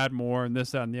were going to add more and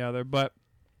this, that, and the other, but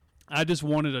I just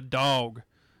wanted a dog.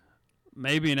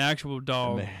 Maybe an actual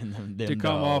dog to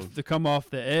come off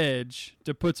the edge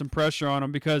to put some pressure on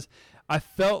them, because I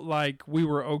felt like we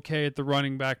were okay at the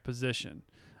running back position.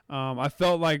 I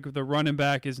felt like the running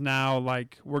back is now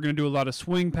like we're going to do a lot of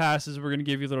swing passes. We're going to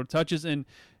give you little touches. And,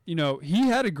 he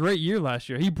had a great year last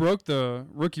year. He broke the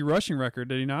rookie rushing record,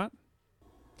 did he not?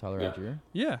 Tyler Allgeier?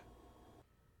 Yeah.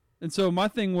 And so my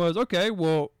thing was, okay,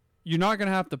 well, you're not going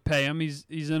to have to pay him. He's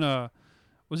in a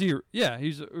 –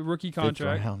 he's a rookie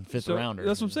contract. Fifth rounder.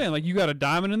 That's what I'm saying. Like, you got a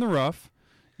diamond in the rough.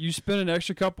 You spent an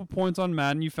extra couple points on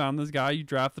Madden. You found this guy. You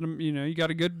drafted him. You got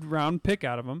a good round pick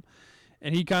out of him.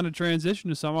 And he kind of transitioned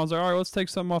to something. I was like, all right, let's take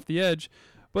something off the edge.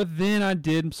 But then I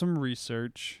did some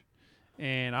research,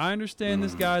 and I understand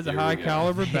this guy's a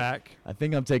high-caliber back. I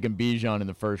think I'm taking Bijan in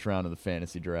the first round of the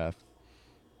fantasy draft.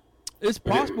 It's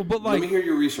possible, but like... Let me hear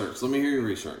your research.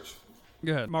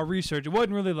 Go ahead. My research, it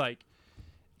wasn't really like...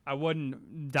 I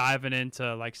wasn't diving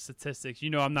into like statistics.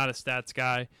 I'm not a stats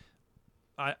guy.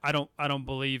 I don't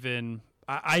believe in...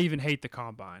 I even hate the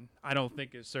combine. I don't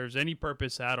think it serves any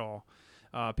purpose at all.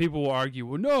 People will argue,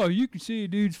 well, no, you can see a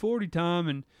dude's 40 time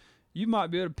and you might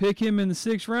be able to pick him in the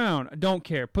 6th round. I don't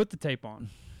care. Put the tape on.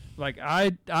 Like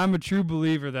I'm a true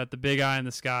believer that the big eye in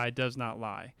the sky does not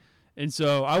lie. And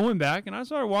so I went back and I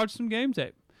started watching some game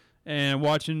tape and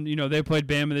watching, they played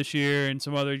Bama this year and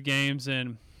some other games.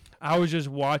 And I was just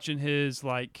watching his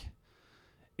like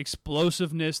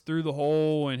explosiveness through the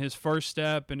hole and his first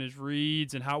step and his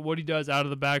reads and what he does out of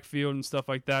the backfield and stuff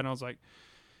like that. And I was like,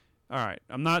 all right,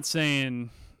 I'm not saying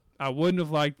I wouldn't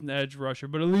have liked an edge rusher,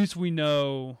 but at least we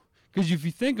know, because if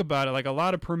you think about it, like a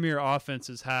lot of premier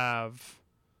offenses have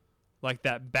like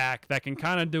that back that can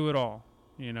kind of do it all.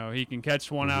 He can catch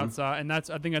one outside, and I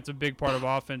think that's a big part of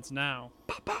offense now.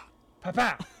 I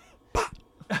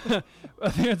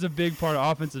think that's a big part of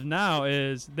offensive now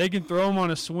is they can throw him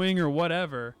on a swing or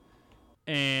whatever,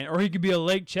 or he could be a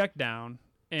late check down,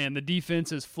 and the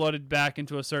defense is flooded back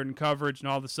into a certain coverage, and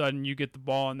all of a sudden you get the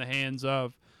ball in the hands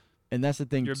of and that's the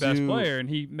thing your too, best player, and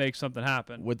he makes something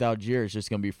happen. Without Algier, it's just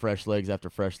going to be fresh legs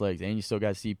after fresh legs, and you still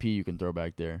got CP you can throw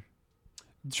back there.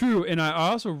 True, and I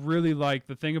also really like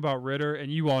the thing about Ritter,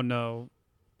 and you all know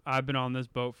I've been on this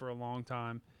boat for a long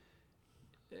time.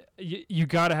 You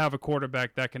got to have a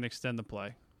quarterback that can extend the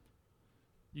play.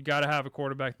 You got to have a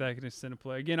quarterback that can extend the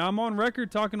play. Again, I'm on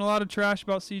record talking a lot of trash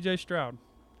about C.J. Stroud.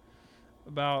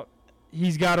 About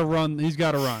he's got to run. He's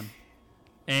got to run.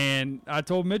 And I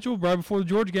told Mitchell right before the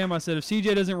Georgia game, I said, if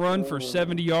C.J. doesn't run for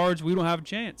 70 yards, we don't have a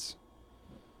chance.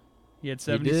 He had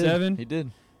 77. He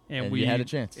did. And we had a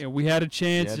chance. And we had a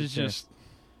chance. It's just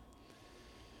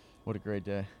what a great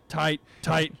day. Tight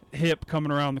hip coming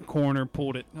around the corner,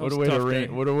 pulled it. What a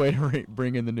way to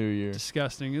bring in the new year.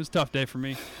 Disgusting. It was a tough day for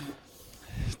me.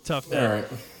 Tough day. All right.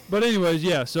 But anyways,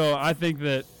 yeah. So I think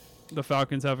that the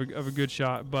Falcons have a good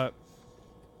shot. But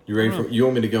you ready you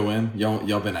want me to go in?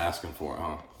 Y'all been asking for it,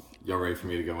 huh? Y'all ready for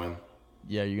me to go in?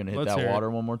 Yeah, you're gonna hit that water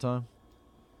one more time.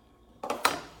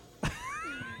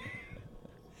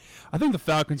 I think the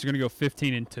Falcons are going to go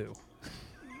 15-2.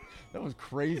 That was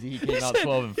crazy. He came out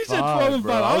 12-5. He said 12-5.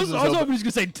 I was hoping he was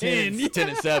going to say 10.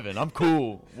 10-7. I'm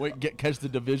cool. Catch the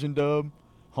division dub,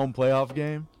 home playoff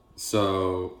game.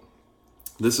 So,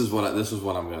 this is what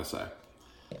I'm going to say,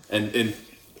 and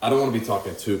I don't want to be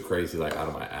talking too crazy like out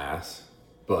of my ass,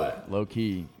 but low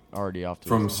key already off to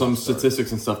from some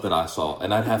statistics and stuff that I saw,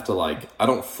 and I'd have to I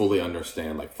don't fully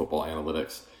understand like football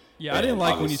analytics. Yeah, I didn't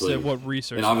like when you said what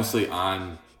research. And obviously,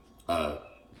 I'm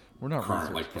we're not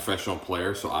current professional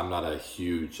player, so I'm not a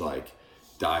huge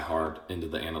diehard into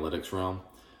the analytics realm.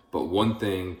 But one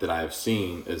thing that I have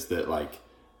seen is that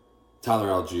Tyler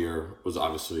Algier was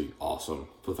obviously awesome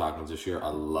for the Falcons this year. I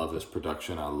love his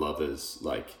production. I love his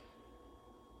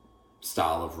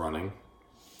style of running.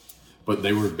 But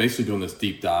they were basically doing this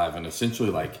deep dive, and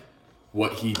essentially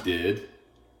what he did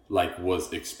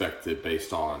was expected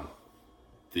based on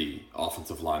the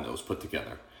offensive line that was put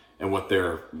together. And what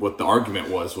the argument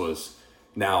was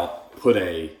now put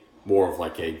a more of a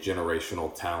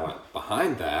generational talent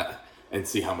behind that and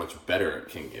see how much better it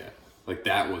can get.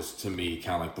 That was, to me,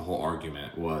 kind of the whole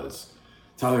argument was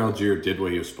Tyler Algier did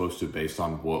what he was supposed to based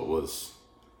on what was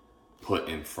put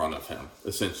in front of him,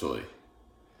 essentially.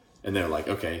 And they're like,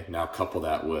 okay, now couple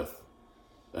that with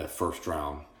a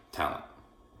first-round talent.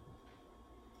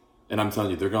 And I'm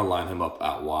telling you, they're going to line him up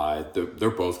out wide. They're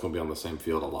both going to be on the same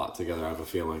field a lot together, I have a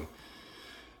feeling.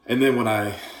 And then when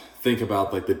I think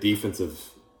about, the defensive,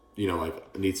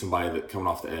 need somebody that coming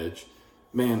off the edge,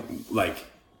 man,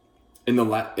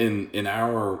 in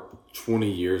our 20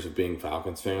 years of being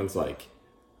Falcons fans,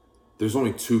 there's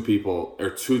only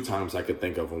two times I could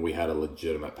think of when we had a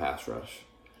legitimate pass rush.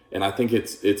 And I think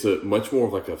it's a much more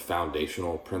of a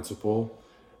foundational principle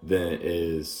than it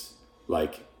is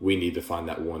we need to find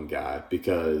that one guy,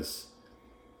 because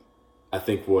I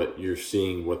think what you're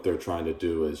seeing, what they're trying to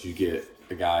do is you get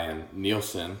a guy in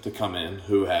Nielsen to come in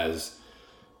who has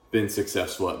been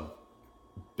successful at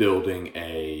building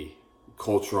a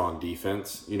culture on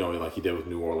defense, like he did with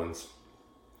New Orleans,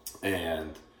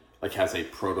 and has a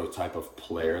prototype of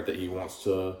player that he wants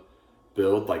to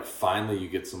build. Finally you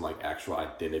get some actual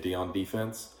identity on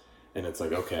defense, and it's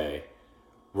okay,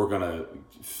 we're gonna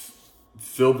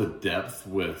fill the depth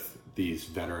with these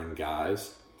veteran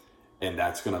guys, and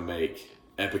that's gonna make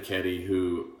Ebiketie,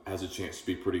 who has a chance to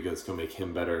be pretty good, it's gonna make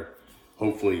him better.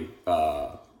 Hopefully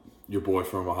your boy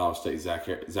from Ohio State, Zach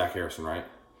Harrison, right?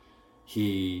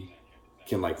 He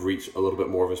can reach a little bit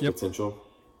more of his potential.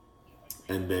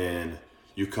 And then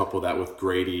you couple that with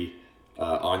Grady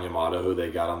Onyemata, who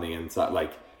they got on the inside.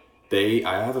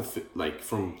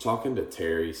 From talking to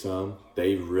Terry some,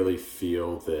 they really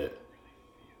feel that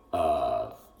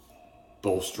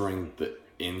bolstering the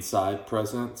inside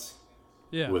presence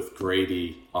with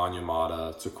Grady,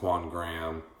 Onyemata, Taquan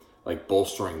Graham,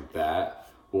 bolstering that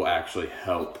will actually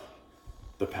help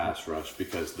the pass rush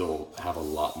because they'll have a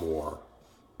lot more.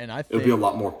 And I think It'll be a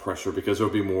lot more pressure because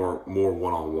there'll be more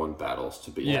one-on-one battles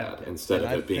to be had instead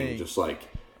of it being just like.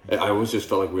 I always just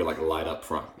felt like we were like light up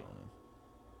front.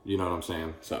 You know what I'm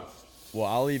saying? So. Well,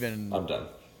 I'm done.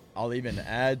 I'll even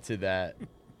add to that.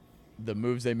 The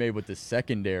moves they made with the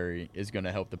secondary is going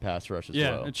to help the pass rush as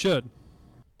well. Yeah, it should.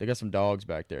 They got some dogs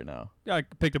back there now. I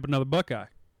picked up another Buckeye.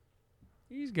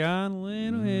 He's got a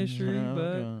little history,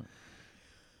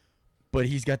 but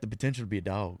he's got the potential to be a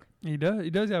dog. He does. He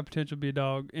does have potential to be a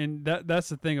dog, and that's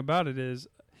the thing about it is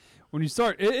when you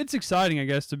start. It's exciting, I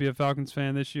guess, to be a Falcons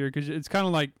fan this year because it's kind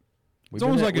of like it's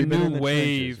almost like a new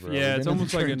wave. Yeah, it's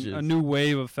almost like a new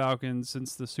wave of Falcons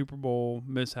since the Super Bowl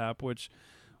mishap, which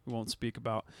we won't speak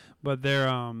about. But they're,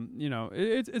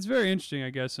 it's very interesting, I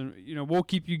guess, and we'll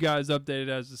keep you guys updated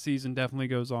as the season definitely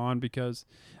goes on because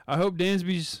I hope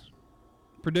Dansby's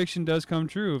prediction does come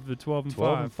true of the 12 and 5.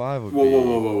 12 and 5 would be.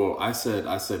 Whoa! I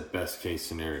said best case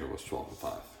scenario was 12 and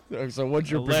 5. So what's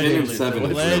your Allegedly. prediction? 10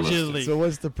 and 7 is realistic. So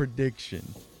what's the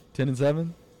prediction? 10 and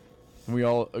 7? And we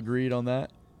all agreed on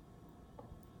that?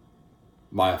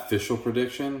 My official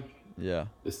prediction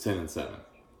is 10 and 7.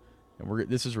 And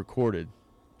this is recorded.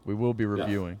 We will be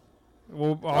reviewing. Yeah.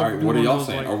 Well, all right, what are y'all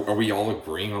saying? Are we all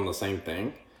agreeing on the same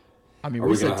thing? I mean,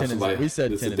 we said 10 and 7. We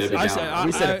said 10 and 7.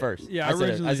 We said it first. Yeah,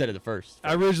 I said it at first.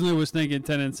 I originally was thinking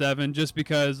 10 and 7 just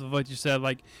because of what you said.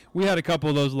 Like, we had a couple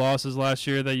of those losses last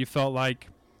year that you felt like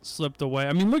slipped away.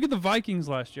 I mean, look at the Vikings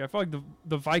last year. I felt like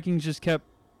the Vikings just kept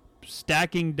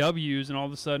stacking W's, and all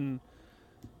of a sudden,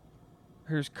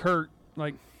 here's Kurt.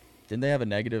 Like, didn't they have a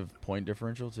negative point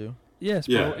differential too? Yes.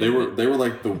 Yeah, they were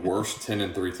like the worst 10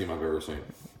 and 3 team I've ever seen.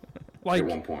 Like at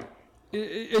one point.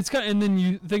 It's kind of, and then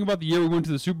you think about the year we went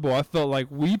to the Super Bowl. I felt like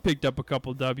we picked up a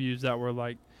couple W's that were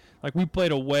like we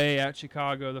played away at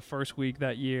Chicago the first week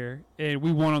that year, and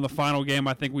we won on the final game.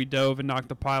 I think we dove and knocked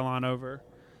the pylon over.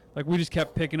 Like we just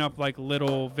kept picking up like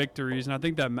little victories, and I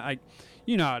think that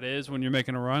you know how it is when you're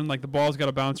making a run. Like the ball's got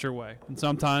to bounce your way, and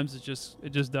sometimes it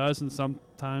just does, and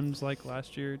sometimes like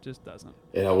last year it just doesn't.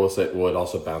 And I will say, it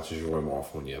also bounces your way more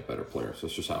often when you have better players.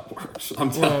 That's just how it works.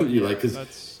 I'm telling you, like,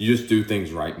 because you just do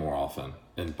things right more often,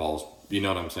 and balls. You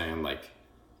know what I'm saying? Like,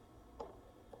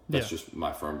 that's just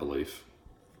my firm belief.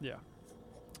 Yeah.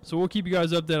 So we'll keep you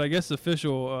guys updated. I guess the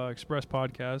official Express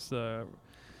podcast.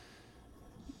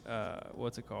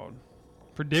 What's it called?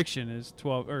 Prediction is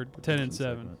 12 or 10 and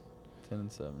 7. 10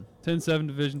 and 7. 10 and 7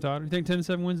 division, Todd. You think 10 and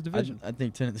 7 wins the division? I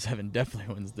think 10 and 7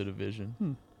 definitely wins the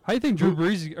division. How do you think Drew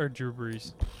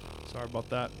Brees? Sorry about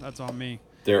that. That's on me.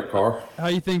 Derek Carr. How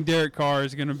do you think Derek Carr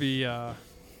is going to be at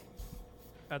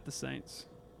the Saints?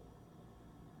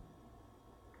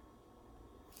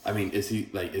 I mean, is he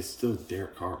like? It's still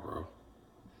Derek Carr, bro.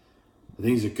 I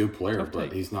think he's a good player, Tough but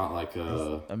take. he's not like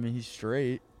a. I mean, he's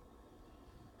straight.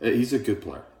 He's a good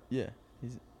player. Yeah.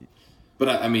 But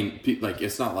I mean, like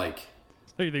it's not like.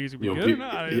 So you think he's gonna be good or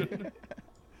not?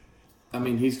 I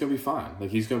mean, he's gonna be fine.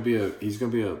 Like he's gonna be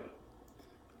a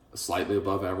slightly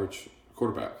above average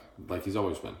quarterback, like he's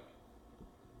always been.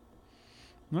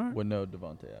 All right. With no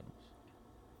Devontae Adams.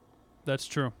 That's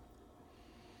true.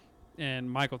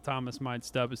 And Michael Thomas might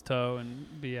stub his toe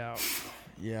and be out.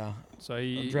 Yeah. So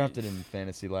he drafted in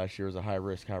fantasy last year as a high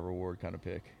risk, high reward kind of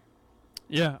pick.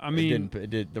 Yeah, I mean,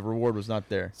 the reward was not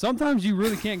there. Sometimes you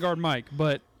really can't guard Mike,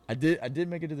 but I did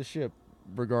make it to the ship,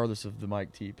 regardless of the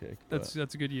Mike T pick. That's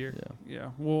a good year.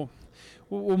 Yeah. We'll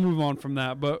move on from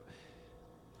that, but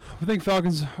I think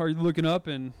Falcons are looking up,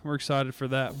 and we're excited for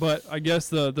that. But I guess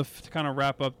to kind of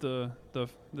wrap up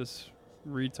this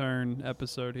return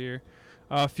episode here,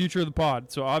 future of the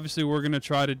pod. So obviously we're gonna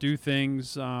try to do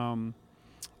things a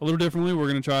little differently. We're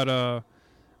gonna try to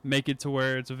make it to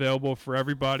where it's available for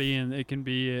everybody, and it can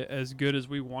be as good as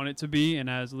we want it to be and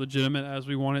as legitimate as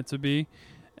we want it to be.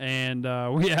 And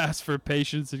we ask for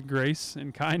patience and grace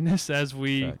and kindness as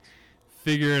we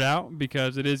figure it out,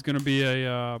 because it is going to be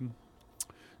a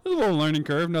little learning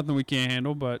curve, nothing we can't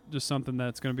handle, but just something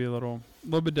that's going to be a little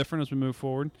bit different as we move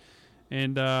forward.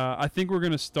 And I think we're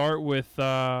going to start with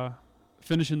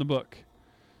finishing the book.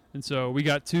 And so we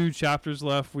got 2 chapters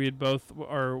left. We'd all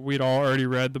already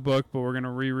read the book, but we're going to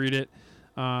reread it,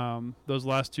 those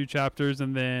last 2 chapters,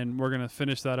 and then we're going to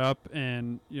finish that up.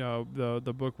 And,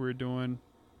 the book we're doing,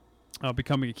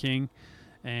 Becoming a King,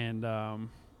 and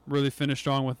really finish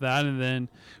strong with that. And then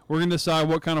we're going to decide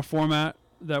what kind of format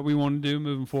that we want to do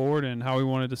moving forward and how we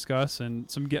want to discuss,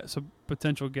 and some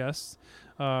potential guests.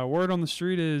 Word on the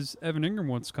street is Evan Ingram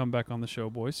wants to come back on the show,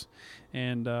 boys.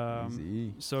 And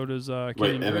so does Kenyon.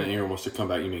 Wait, Evan Ingram wants to come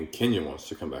back. You mean Kenyon wants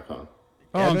to come back on?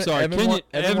 Oh, I'm sorry.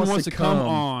 Evan wants to come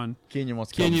on. Kenyon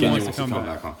wants to come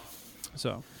back on.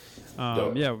 So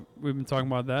Dope. Yeah, we've been talking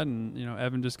about that, and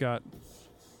Evan just got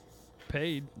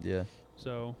paid, Yeah.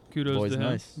 so kudos Boy's to him.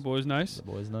 nice. Boy's nice. The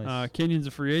boy's nice. Kenyon's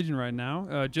a free agent right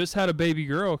now. Just had a baby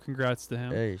girl. Congrats to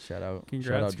him. Hey, shout out. Congrats,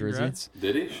 Shout out Drizzy. congrats.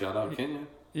 Did he? Shout out Kenya.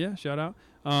 Yeah, shout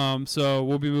out. So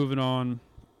we'll be moving on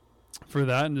for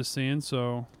that and just seeing.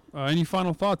 So, any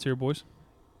final thoughts here, boys?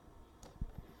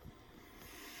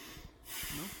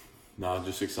 No,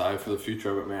 just excited for the future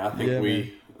of it, man. I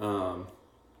think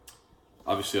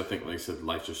obviously, I think, like I said,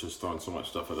 life just throwing so much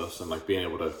stuff at us, and like being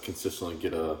able to consistently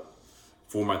get a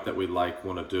format that we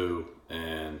want to do.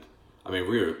 And I mean,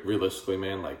 realistically,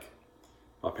 man, like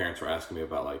my parents were asking me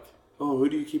about like, oh, who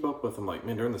do you keep up with? I'm like,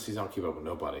 man, during the season, I don't keep up with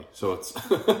nobody. So it's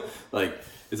like,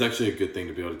 it's actually a good thing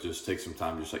to be able to just take some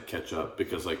time, just like catch up,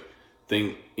 because like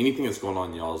anything that's going on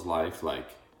in y'all's life, like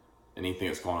anything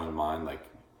that's going on in mine, like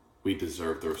we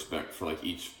deserve the respect for like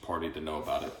each party to know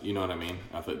about it. You know what I mean?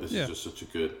 I think this is just such a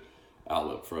good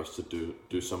outlet for us to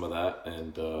do some of that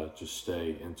and just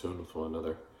stay in tune with one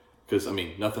another. Because I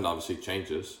mean, nothing obviously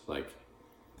changes. Like,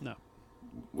 no,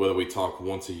 whether we talk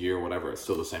once a year or whatever, it's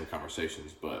still the same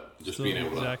conversations. But just still being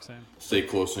able to stay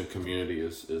close in community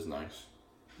is nice.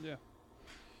 Yeah.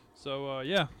 So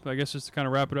I guess just to kind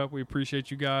of wrap it up, we appreciate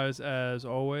you guys as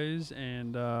always,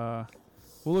 and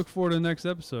we'll look forward to the next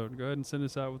episode. Go ahead and send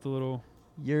us out with a little.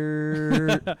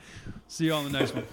 You're. See you on the next one.